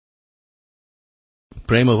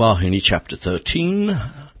Premavahini, Chapter 13,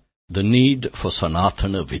 The Need for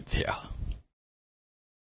Sanatana Vidya.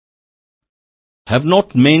 Have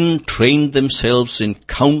not men trained themselves in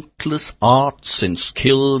countless arts and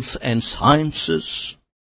skills and sciences?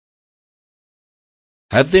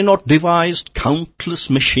 Have they not devised countless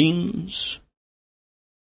machines?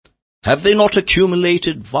 Have they not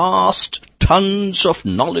accumulated vast tons of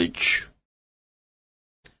knowledge?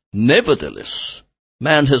 Nevertheless,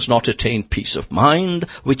 man has not attained peace of mind,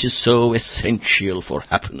 which is so essential for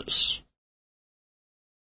happiness.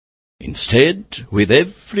 Instead, with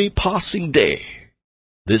every passing day,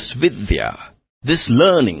 this vidya, this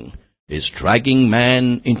learning, is dragging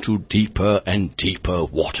man into deeper and deeper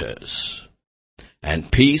waters,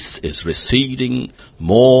 and peace is receding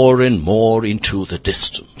more and more into the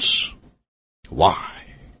distance. Why?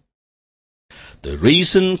 The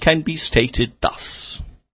reason can be stated thus.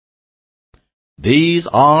 These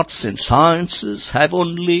arts and sciences have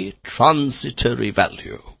only transitory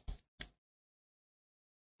value.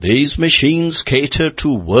 These machines cater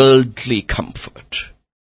to worldly comfort.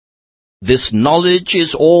 This knowledge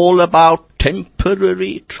is all about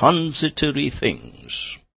temporary, transitory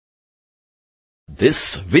things.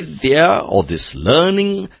 This vidya, or this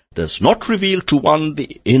learning, does not reveal to one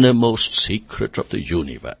the innermost secret of the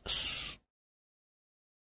universe.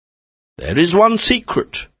 There is one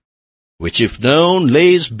secret, which if known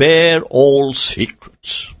lays bare all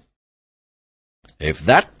secrets. If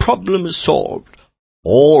that problem is solved,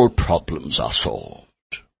 all problems are solved.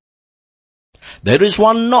 There is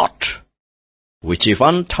one knot, which if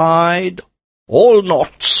untied, all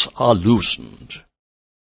knots are loosened.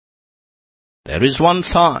 There is one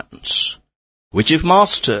science, which if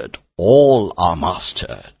mastered, all are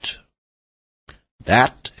mastered.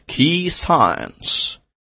 That key science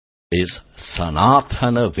is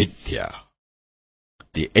Sanatana Vidya,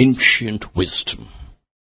 the ancient wisdom.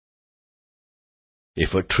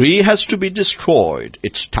 If a tree has to be destroyed,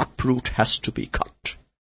 its taproot has to be cut.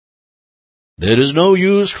 There is no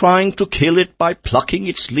use trying to kill it by plucking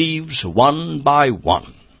its leaves one by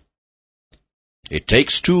one. It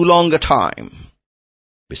takes too long a time.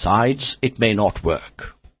 Besides, it may not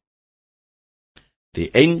work.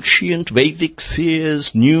 The ancient Vedic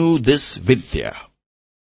seers knew this vidya,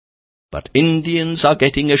 but Indians are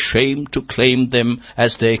getting ashamed to claim them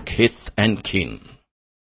as their kith and kin.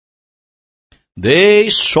 They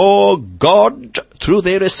saw God through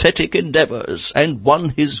their ascetic endeavors and won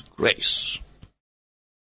His grace.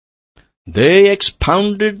 They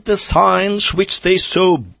expounded the science which they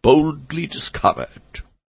so boldly discovered.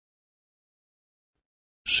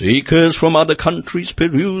 Seekers from other countries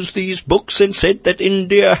perused these books and said that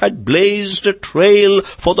India had blazed a trail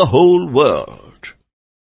for the whole world.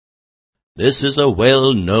 This is a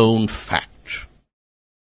well-known fact.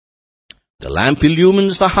 The lamp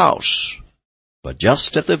illumines the house, but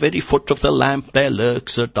just at the very foot of the lamp there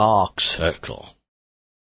lurks a dark circle.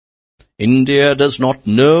 India does not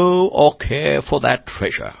know or care for that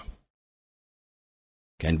treasure.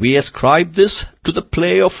 Can we ascribe this to the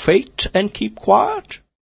play of fate and keep quiet?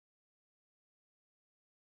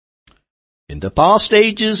 In the past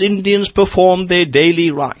ages, Indians performed their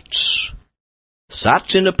daily rites,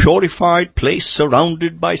 sat in a purified place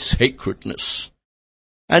surrounded by sacredness,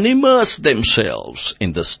 and immersed themselves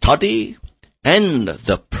in the study and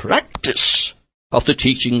the practice of the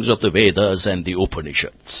teachings of the Vedas and the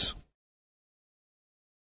Upanishads.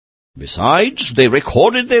 Besides, they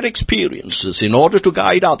recorded their experiences in order to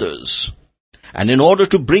guide others, and in order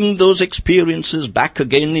to bring those experiences back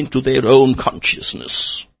again into their own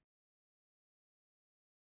consciousness.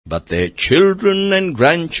 But their children and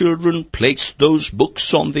grandchildren placed those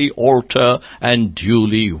books on the altar and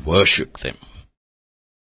duly worshipped them.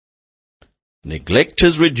 Neglect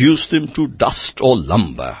has reduced them to dust or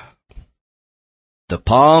lumber. The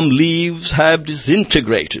palm leaves have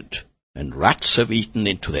disintegrated, and rats have eaten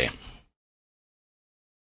into them.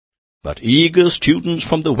 But eager students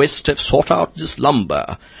from the West have sought out this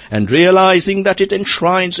lumber, and realizing that it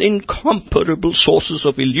enshrines incomparable sources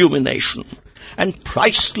of illumination and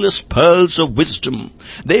priceless pearls of wisdom,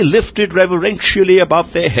 they lift it reverentially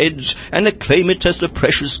above their heads and acclaim it as the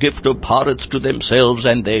precious gift of Bharat to themselves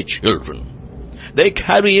and their children. They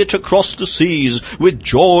carry it across the seas with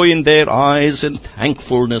joy in their eyes and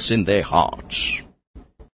thankfulness in their hearts.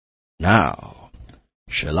 Now,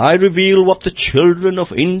 shall I reveal what the children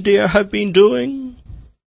of India have been doing?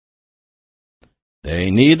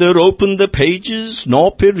 They neither open the pages,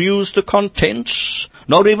 nor peruse the contents,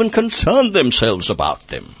 nor even concern themselves about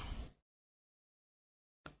them.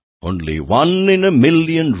 Only 1 in a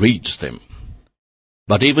million reads them,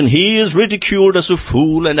 but even he is ridiculed as a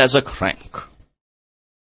fool and as a crank.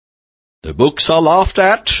 The books are laughed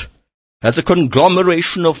at as a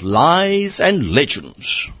conglomeration of lies and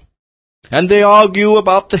legends, and they argue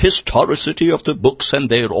about the historicity of the books and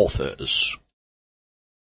their authors.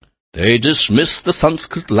 They dismiss the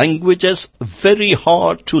Sanskrit language as very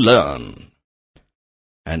hard to learn,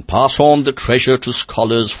 and pass on the treasure to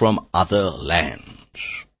scholars from other lands.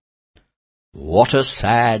 What a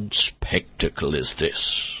sad spectacle is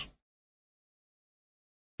this!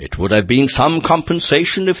 It would have been some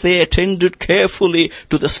compensation if they attended carefully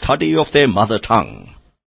to the study of their mother tongue,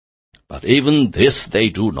 but even this they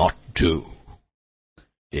do not do.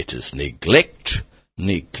 It is neglect,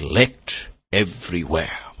 neglect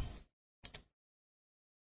everywhere.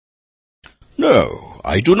 No,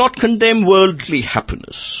 I do not condemn worldly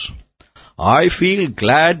happiness. I feel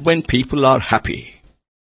glad when people are happy.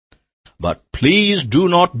 But please do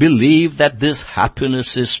not believe that this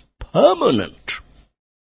happiness is permanent.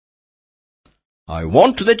 I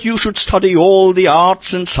want that you should study all the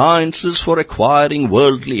arts and sciences for acquiring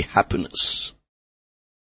worldly happiness.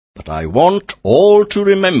 But I want all to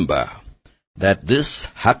remember that this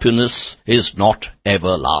happiness is not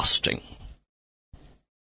everlasting.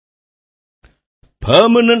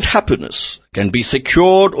 Permanent happiness can be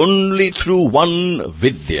secured only through one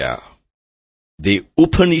Vidya, the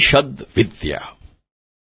Upanishad Vidya.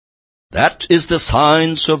 That is the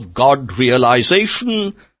science of God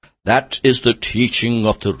realization. That is the teaching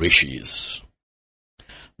of the Rishis.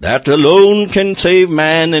 That alone can save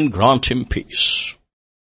man and grant him peace.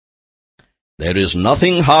 There is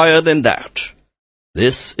nothing higher than that.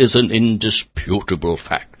 This is an indisputable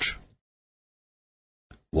fact.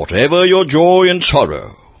 Whatever your joy and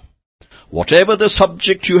sorrow, whatever the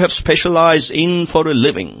subject you have specialized in for a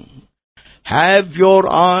living, have your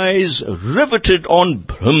eyes riveted on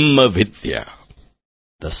Brahma Vidya,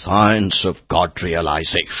 the science of God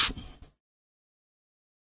realization.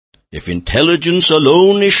 If intelligence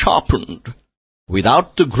alone is sharpened,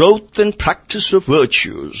 without the growth and practice of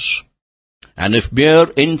virtues, and if mere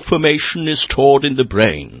information is stored in the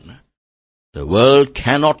brain, the world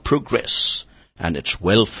cannot progress, and its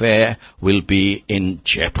welfare will be in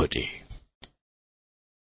jeopardy.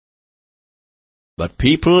 But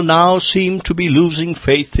people now seem to be losing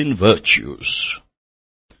faith in virtues,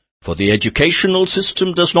 for the educational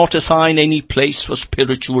system does not assign any place for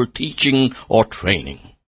spiritual teaching or training.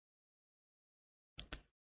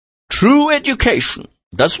 True education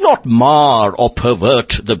does not mar or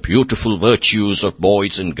pervert the beautiful virtues of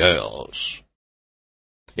boys and girls.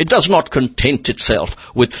 It does not content itself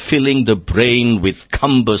with filling the brain with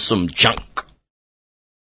cumbersome junk.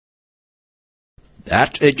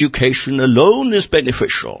 That education alone is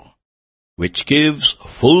beneficial, which gives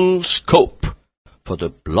full scope for the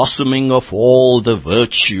blossoming of all the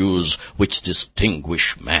virtues which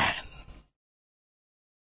distinguish man.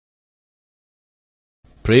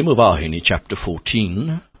 Premavahini, chapter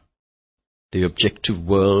 14. The objective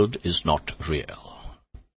world is not real.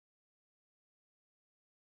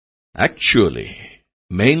 Actually,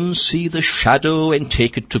 men see the shadow and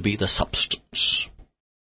take it to be the substance.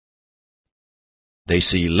 They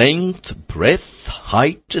see length, breadth,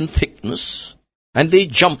 height, and thickness, and they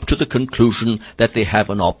jump to the conclusion that they have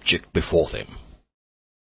an object before them.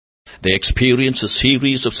 They experience a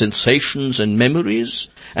series of sensations and memories,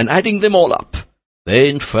 and adding them all up, they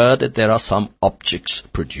infer that there are some objects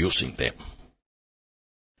producing them.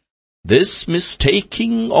 This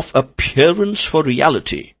mistaking of appearance for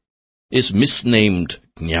reality is misnamed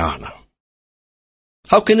jnana.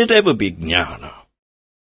 How can it ever be jnana?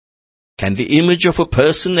 Can the image of a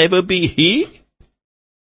person ever be he?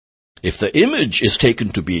 If the image is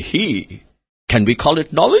taken to be he, can we call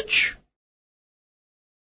it knowledge?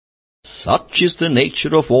 Such is the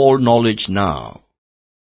nature of all knowledge now,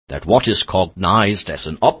 that what is cognized as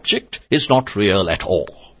an object is not real at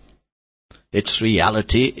all. Its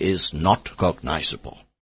reality is not cognizable.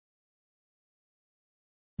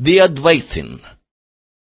 The Advaitin,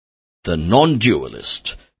 the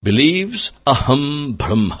non-dualist, believes Aham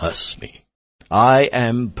Brahmasmi. I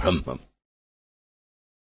am Brahman.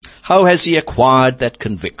 How has he acquired that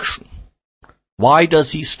conviction? Why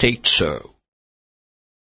does he state so?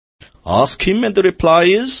 Ask him, and the reply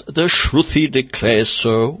is, the Shruti declares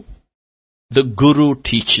so. The Guru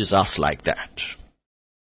teaches us like that.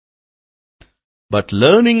 But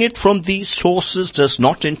learning it from these sources does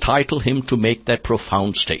not entitle him to make that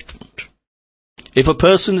profound statement. If a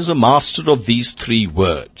person is a master of these three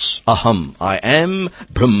words, Aham, I am,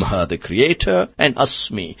 Brahma, the creator, and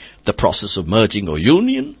Asmi, the process of merging or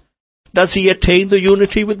union, does he attain the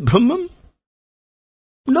unity with Brahman?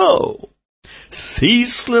 No.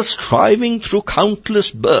 Ceaseless striving through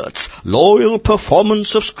countless births, loyal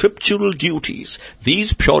performance of scriptural duties,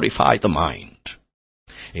 these purify the mind.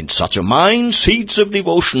 In such a mind, seeds of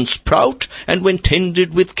devotion sprout, and when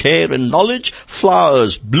tended with care and knowledge,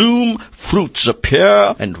 flowers bloom, fruits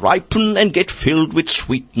appear, and ripen, and get filled with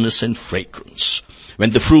sweetness and fragrance.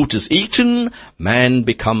 When the fruit is eaten, man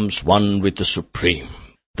becomes one with the Supreme,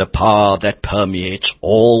 the power that permeates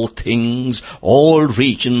all things, all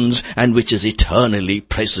regions, and which is eternally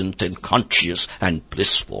present and conscious and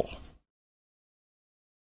blissful.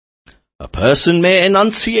 A person may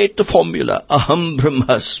enunciate the formula, Aham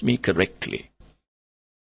Brahmasmi, correctly.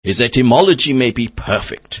 His etymology may be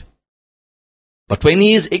perfect. But when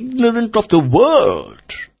he is ignorant of the world,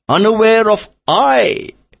 unaware of I,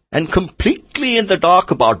 and completely in the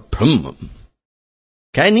dark about Brahman,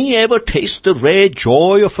 can he ever taste the rare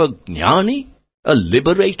joy of a jnani, a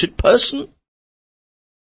liberated person?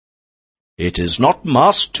 It is not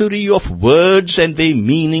mastery of words and their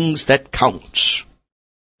meanings that counts.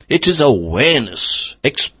 It is awareness,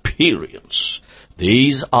 experience.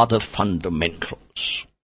 These are the fundamentals.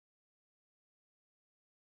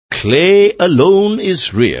 Clay alone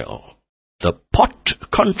is real. The pot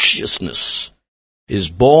consciousness is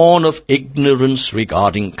born of ignorance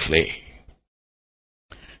regarding clay.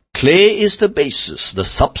 Clay is the basis, the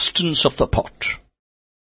substance of the pot.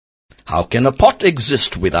 How can a pot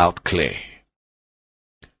exist without clay?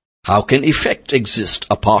 How can effect exist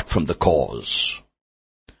apart from the cause?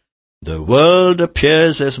 The world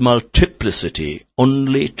appears as multiplicity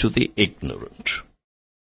only to the ignorant.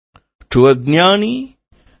 To a jnani,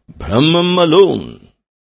 Brahman alone,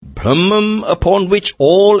 Brahman upon which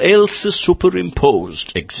all else is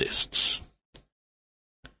superimposed, exists.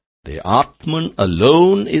 The Atman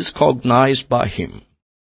alone is cognized by him.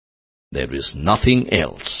 There is nothing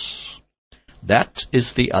else. That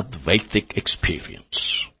is the Advaitic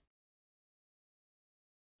experience.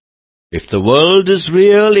 If the world is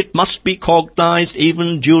real, it must be cognized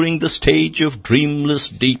even during the stage of dreamless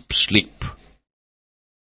deep sleep.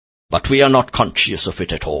 But we are not conscious of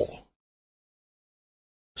it at all.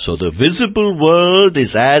 So the visible world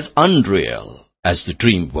is as unreal as the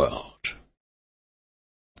dream world.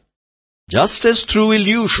 Just as through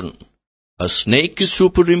illusion, a snake is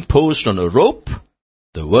superimposed on a rope,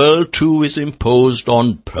 the world too is imposed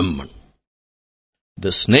on Brahman.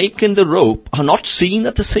 The snake and the rope are not seen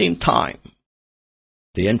at the same time.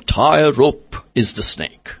 The entire rope is the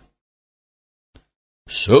snake.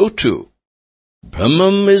 So too,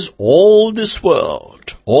 Brahman is all this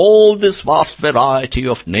world, all this vast variety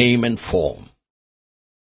of name and form.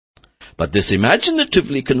 But this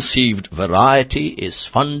imaginatively conceived variety is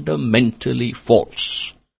fundamentally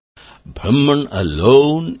false. Brahman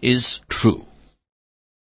alone is true.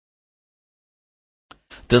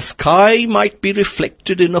 The sky might be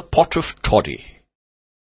reflected in a pot of toddy,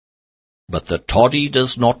 but the toddy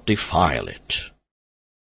does not defile it.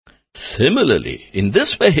 Similarly, in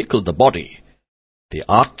this vehicle, the body, the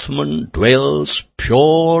Atman dwells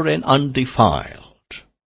pure and undefiled.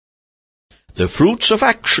 The fruits of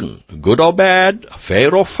action, good or bad,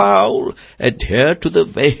 fair or foul, adhere to the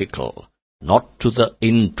vehicle, not to the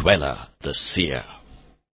indweller, the seer.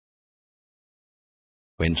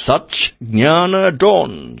 When such jnana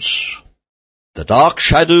dawns, the dark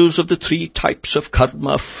shadows of the three types of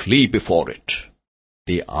karma flee before it.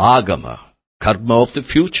 The agama, karma of the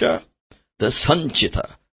future, the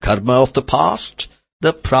sanchita, karma of the past,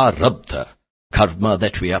 the prarabdha, karma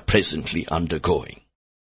that we are presently undergoing.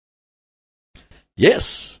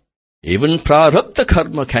 Yes, even prarabdha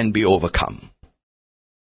karma can be overcome.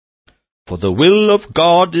 For the will of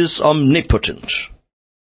God is omnipotent,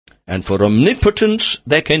 and for omnipotence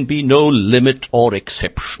there can be no limit or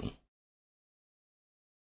exception.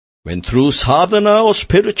 When through sadhana or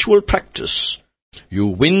spiritual practice you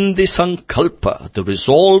win the sankalpa, the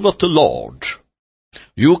resolve of the Lord,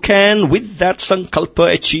 you can with that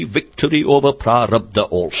sankalpa achieve victory over prarabdha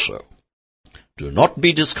also. Do not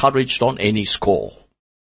be discouraged on any score.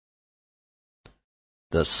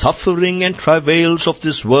 The suffering and travails of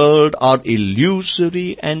this world are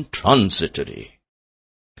illusory and transitory.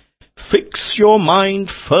 Fix your mind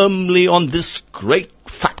firmly on this great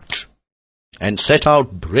fact, and set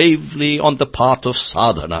out bravely on the path of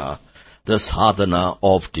sadhana, the sadhana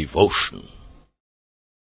of devotion.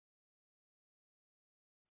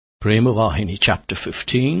 Prema Vahini, Chapter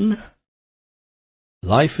 15.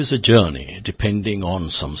 Life is a journey depending on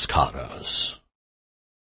samskaras.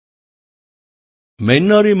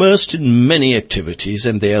 Men are immersed in many activities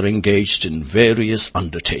and they are engaged in various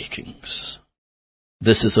undertakings.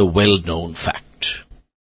 This is a well-known fact.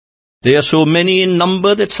 They are so many in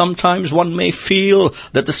number that sometimes one may feel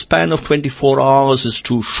that the span of 24 hours is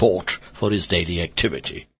too short for his daily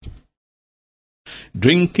activity.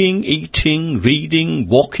 Drinking, eating, reading,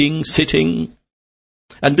 walking, sitting,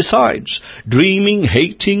 and besides, dreaming,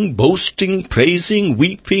 hating, boasting, praising,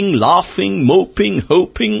 weeping, laughing, moping,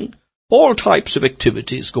 hoping, all types of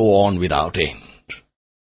activities go on without end.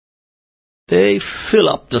 They fill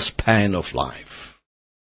up the span of life.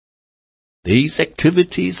 These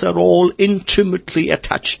activities are all intimately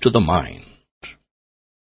attached to the mind.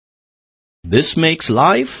 This makes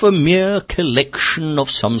life a mere collection of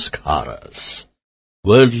samskaras,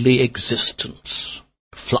 worldly existence,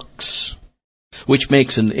 flux, which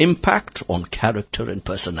makes an impact on character and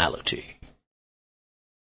personality.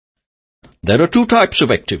 There are two types of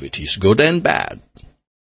activities, good and bad.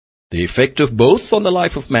 The effect of both on the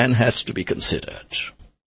life of man has to be considered.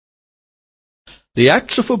 The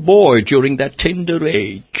acts of a boy during that tender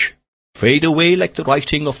age fade away like the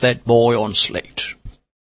writing of that boy on slate.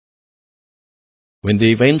 When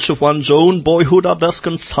the events of one's own boyhood are thus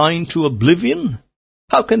consigned to oblivion,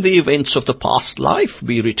 how can the events of the past life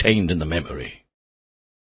be retained in the memory?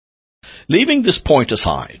 Leaving this point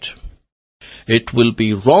aside, it will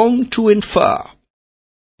be wrong to infer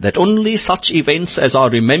that only such events as are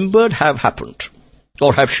remembered have happened,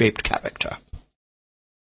 or have shaped character.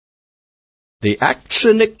 The acts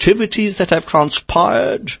and activities that have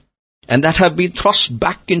transpired, and that have been thrust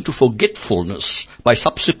back into forgetfulness by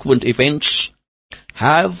subsequent events,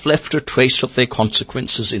 have left a trace of their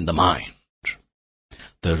consequences in the mind.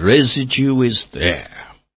 The residue is there.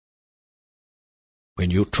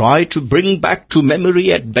 When you try to bring back to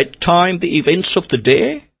memory at bedtime the events of the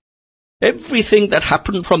day, everything that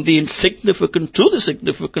happened from the insignificant to the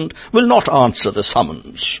significant will not answer the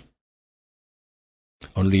summons.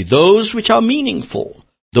 Only those which are meaningful,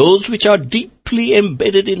 those which are deeply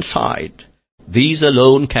embedded inside, these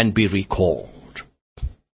alone can be recalled.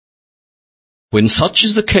 When such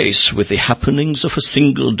is the case with the happenings of a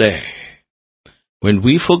single day, when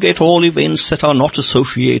we forget all events that are not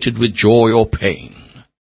associated with joy or pain,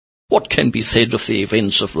 what can be said of the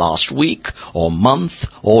events of last week, or month,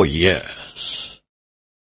 or years?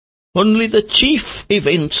 Only the chief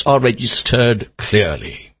events are registered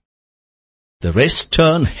clearly. The rest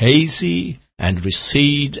turn hazy and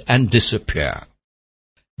recede and disappear.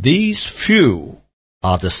 These few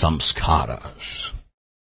are the samskaras.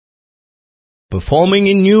 Performing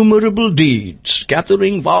innumerable deeds,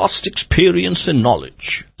 gathering vast experience and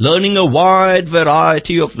knowledge, learning a wide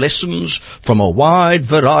variety of lessons from a wide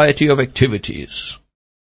variety of activities,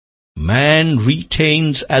 man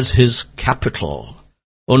retains as his capital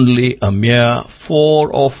only a mere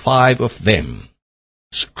 4 or 5 of them,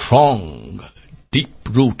 strong,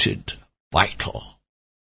 deep-rooted, vital.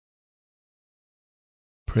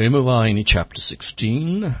 Premavayini, Chapter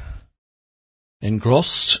 16.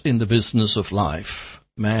 Engrossed in the business of life,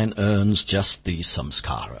 man earns just these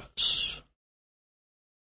samskaras.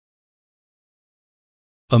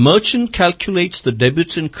 A merchant calculates the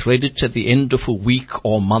debits and credits at the end of a week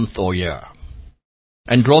or month or year,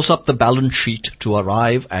 and draws up the balance sheet to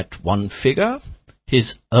arrive at one figure,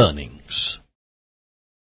 his earnings.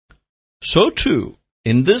 So too,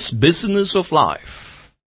 in this business of life,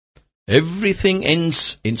 everything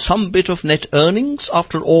ends in some bit of net earnings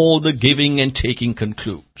after all the giving and taking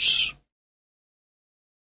concludes.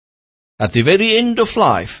 At the very end of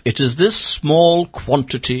life, it is this small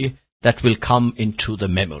quantity that will come into the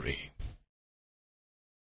memory.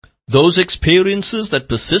 Those experiences that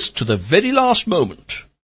persist to the very last moment,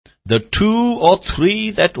 the 2 or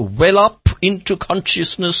 3 that well up into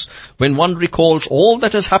consciousness when one recalls all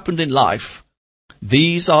that has happened in life,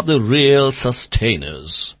 these are the real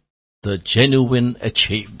sustainers, the genuine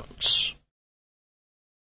achievements.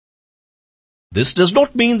 This does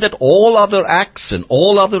not mean that all other acts and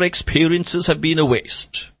all other experiences have been a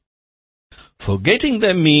waste. Forgetting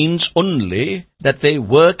them means only that their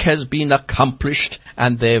work has been accomplished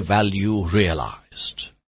and their value realized.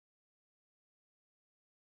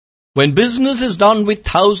 When business is done with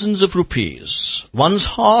thousands of rupees, one's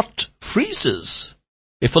heart freezes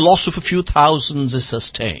if a loss of a few thousands is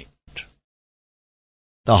sustained.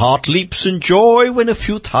 The heart leaps in joy when a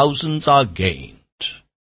few thousands are gained.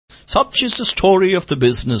 Such is the story of the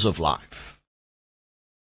business of life.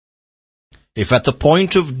 If at the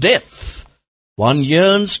point of death one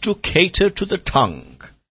yearns to cater to the tongue,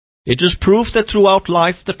 it is proof that throughout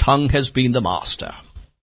life the tongue has been the master.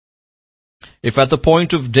 If at the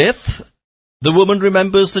point of death the woman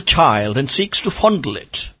remembers the child and seeks to fondle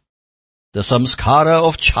it, the samskara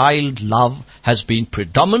of child love has been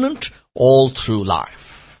predominant all through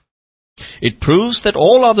life. It proves that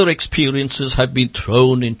all other experiences have been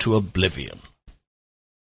thrown into oblivion.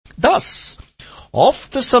 Thus, of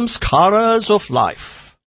the samskaras of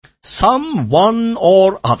life, some one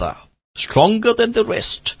or other, stronger than the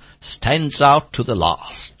rest, stands out to the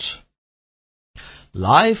last.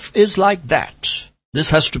 Life is like that.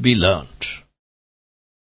 This has to be learnt.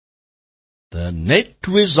 The net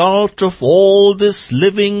result of all this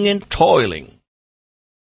living and toiling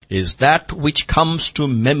is that which comes to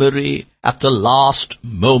memory at the last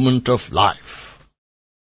moment of life.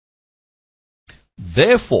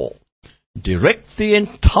 Therefore, direct the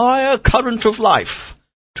entire current of life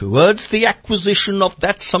towards the acquisition of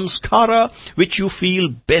that samskara which you feel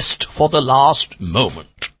best for the last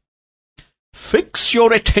moment. Fix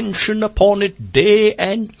your attention upon it day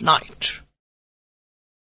and night.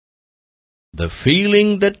 The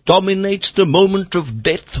feeling that dominates the moment of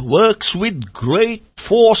death works with great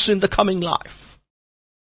force in the coming life.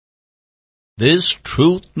 This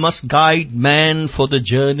truth must guide man for the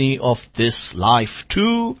journey of this life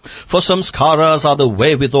too, for samskaras are the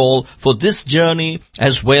wherewithal for this journey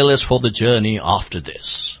as well as for the journey after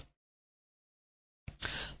this.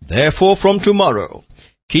 Therefore, from tomorrow,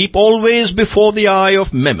 keep always before the eye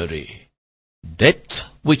of memory death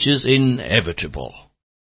which is inevitable,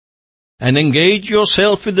 and engage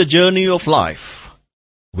yourself in the journey of life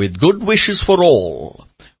with good wishes for all,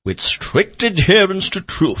 with strict adherence to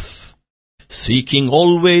truth, seeking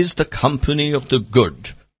always the company of the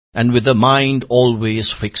good, and with the mind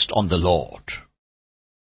always fixed on the Lord.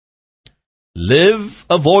 Live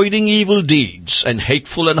avoiding evil deeds and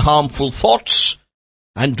hateful and harmful thoughts,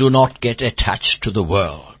 and do not get attached to the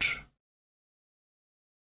world.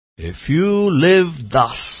 If you live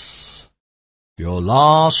thus, your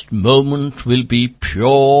last moment will be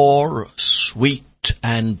pure, sweet,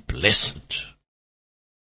 and blessed.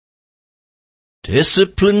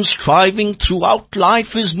 Discipline striving throughout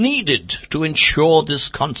life is needed to ensure this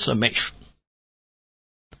consummation.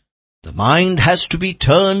 The mind has to be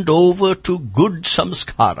turned over to good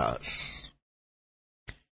samskaras.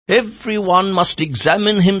 Everyone must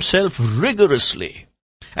examine himself rigorously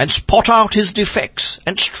and spot out his defects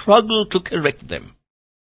and struggle to correct them.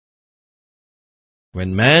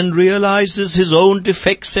 When man realizes his own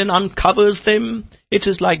defects and uncovers them, it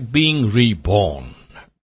is like being reborn.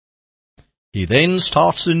 He then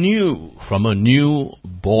starts anew from a new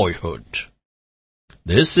boyhood.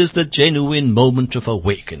 This is the genuine moment of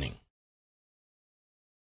awakening.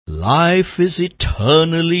 Life is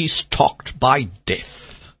eternally stalked by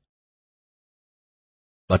death.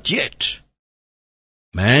 But yet,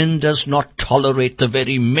 man does not tolerate the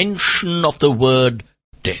very mention of the word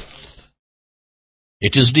death.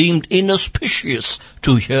 It is deemed inauspicious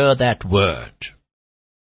to hear that word.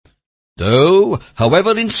 Though,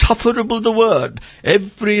 however insufferable the word,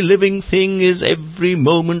 every living thing is every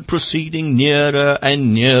moment proceeding nearer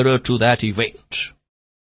and nearer to that event.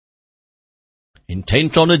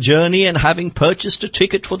 Intent on a journey and having purchased a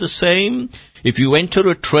ticket for the same, if you enter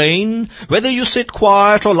a train, whether you sit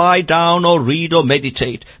quiet or lie down or read or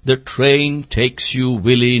meditate, the train takes you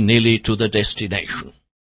willy-nilly to the destination.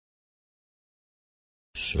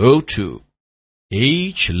 So too,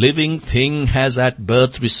 each living thing has at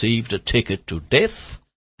birth received a ticket to death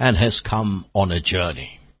and has come on a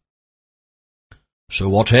journey. So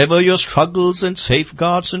whatever your struggles and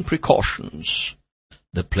safeguards and precautions,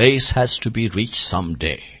 the place has to be reached some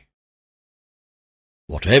day.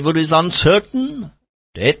 Whatever is uncertain,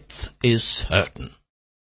 death is certain.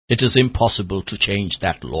 It is impossible to change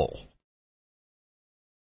that law.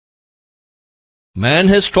 Man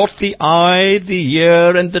has taught the eye, the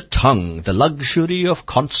ear, and the tongue the luxury of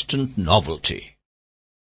constant novelty.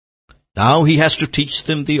 Now he has to teach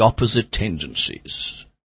them the opposite tendencies.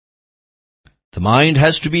 The mind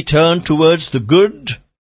has to be turned towards the good.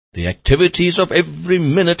 The activities of every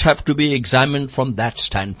minute have to be examined from that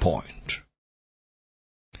standpoint.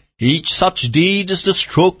 Each such deed is the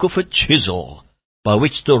stroke of a chisel by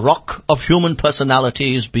which the rock of human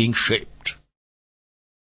personality is being shaped.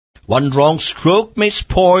 One wrong stroke may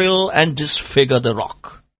spoil and disfigure the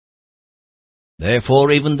rock.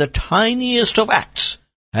 Therefore, even the tiniest of acts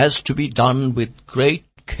has to be done with great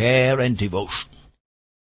care and devotion.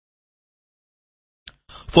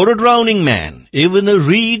 For a drowning man, even a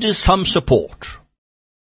reed is some support.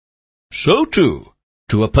 So too,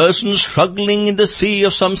 to a person struggling in the sea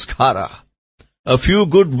of samskara, a few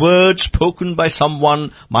good words spoken by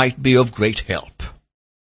someone might be of great help.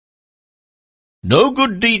 No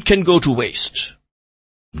good deed can go to waste.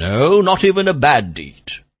 No, not even a bad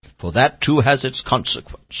deed, for that too has its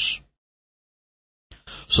consequence.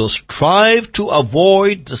 So strive to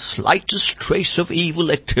avoid the slightest trace of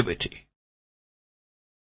evil activity.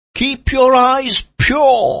 Keep your eyes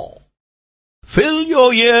pure. Fill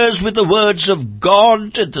your ears with the words of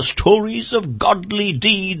God and the stories of godly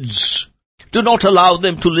deeds. Do not allow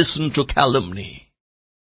them to listen to calumny.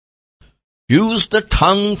 Use the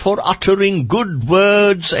tongue for uttering good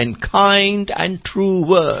words and kind and true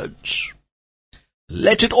words.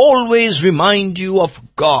 Let it always remind you of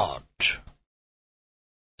God.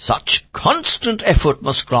 Such constant effort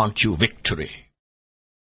must grant you victory.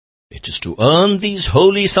 It is to earn these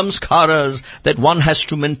holy samskaras that one has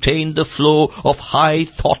to maintain the flow of high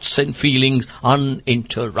thoughts and feelings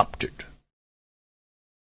uninterrupted.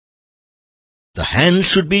 The hands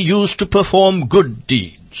should be used to perform good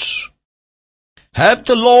deeds. Have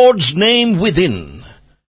the Lord's name within,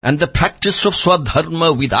 and the practice of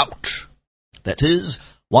swadharma without, that is,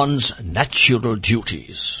 one's natural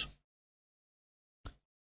duties.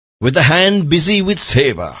 With the hand busy with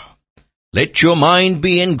seva, let your mind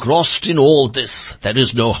be engrossed in all this, there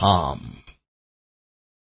is no harm.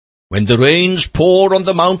 When the rains pour on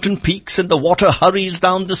the mountain peaks and the water hurries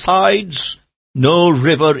down the sides, no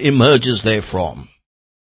river emerges therefrom.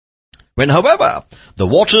 When, however, the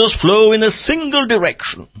waters flow in a single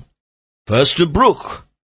direction, first a brook,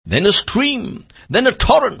 then a stream, then a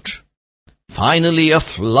torrent, finally a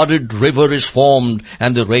flooded river is formed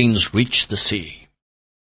and the rains reach the sea.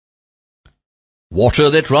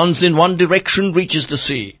 Water that runs in one direction reaches the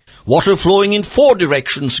sea. Water flowing in 4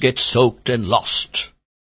 directions gets soaked and lost.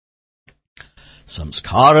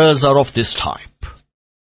 Samskaras are of this type.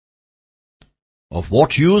 Of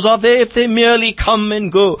what use are they if they merely come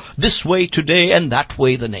and go this way today and that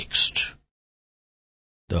way the next?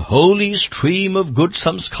 The holy stream of good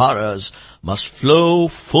samskaras must flow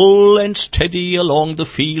full and steady along the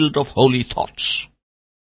field of holy thoughts,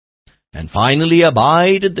 and finally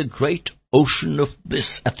abide in the great ocean of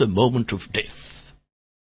bliss at the moment of death.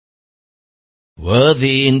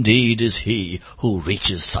 Worthy indeed is he who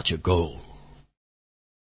reaches such a goal.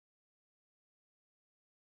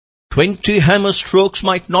 20 hammer strokes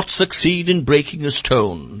might not succeed in breaking a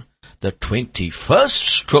stone. The 21st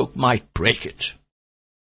stroke might break it.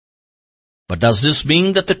 But does this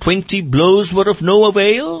mean that the 20 blows were of no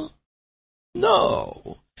avail?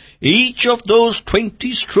 No. Each of those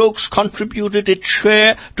 20 strokes contributed its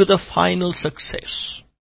share to the final success.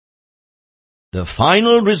 The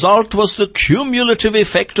final result was the cumulative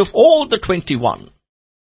effect of all the 21.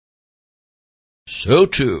 So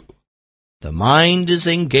too, the mind is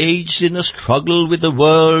engaged in a struggle with the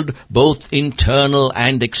world, both internal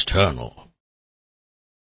and external.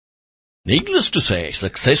 Needless to say,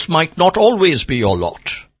 success might not always be your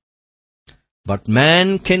lot. But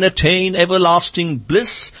man can attain everlasting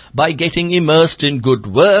bliss by getting immersed in good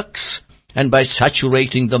works and by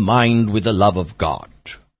saturating the mind with the love of God.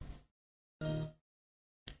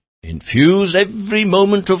 Infuse every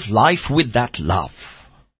moment of life with that love.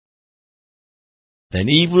 Then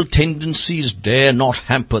evil tendencies dare not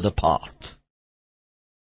hamper the path.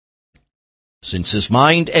 Since his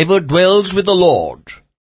mind ever dwells with the Lord,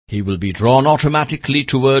 he will be drawn automatically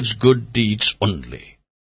towards good deeds only.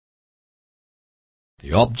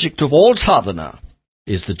 The object of all sadhana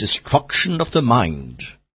is the destruction of the mind,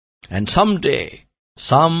 and someday,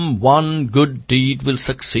 some one good deed will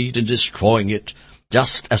succeed in destroying it,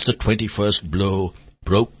 just as the 21st blow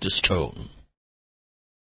broke the stone.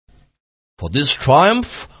 For this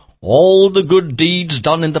triumph, all the good deeds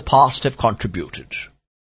done in the past have contributed.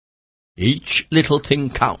 Each little thing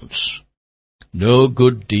counts. No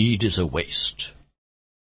good deed is a waste.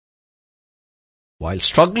 While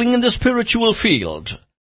struggling in the spiritual field,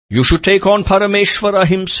 you should take on Parameshvara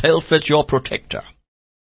himself as your protector.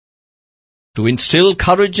 To instill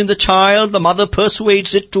courage in the child, the mother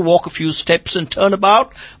persuades it to walk a few steps and turn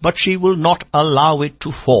about, but she will not allow it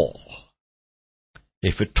to fall.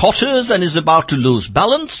 If it totters and is about to lose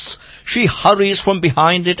balance, she hurries from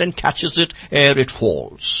behind it and catches it ere it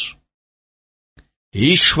falls.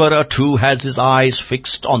 Ishvara too has his eyes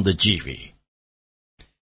fixed on the jivi.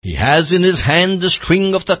 He has in his hand the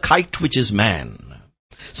string of the kite which is man.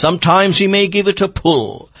 Sometimes he may give it a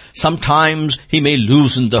pull, sometimes he may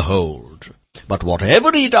loosen the hold. But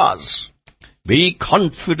whatever he does, be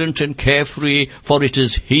confident and carefree, for it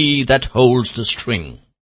is he that holds the string.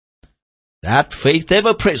 That faith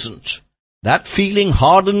ever present, that feeling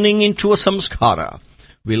hardening into a samskara,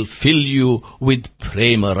 will fill you with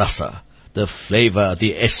prema rasa, the flavor,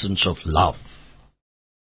 the essence of love.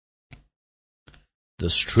 The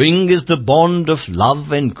string is the bond of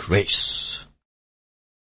love and grace.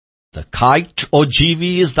 The kite or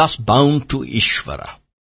jivi is thus bound to Ishvara.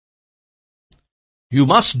 You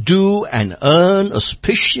must do and earn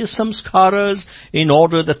auspicious samskaras in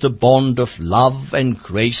order that the bond of love and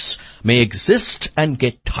grace may exist and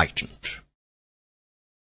get tightened.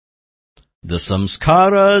 The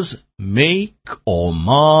samskaras make or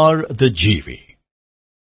mar the jivi.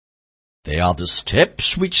 They are the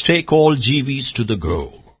steps which take all jivis to the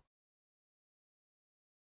goal.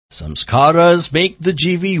 Samskaras make the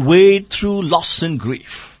jivi wade through loss and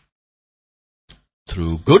grief.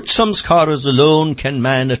 Through good samskaras alone can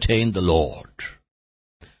man attain the Lord.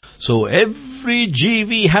 So every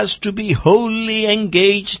jivi has to be wholly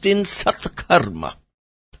engaged in satkarma,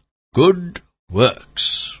 good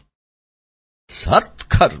works.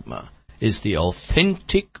 Satkarma is the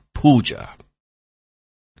authentic puja.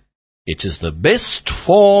 It is the best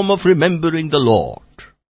form of remembering the Lord.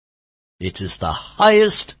 It is the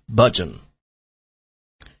highest bhajan.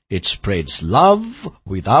 It spreads love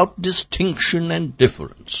without distinction and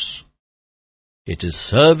difference. It is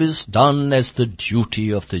service done as the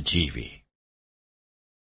duty of the jivi.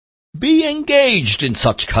 Be engaged in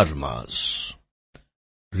such karmas.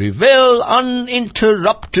 Revel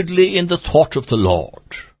uninterruptedly in the thought of the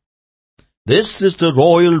Lord. This is the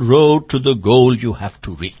royal road to the goal you have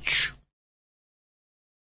to reach.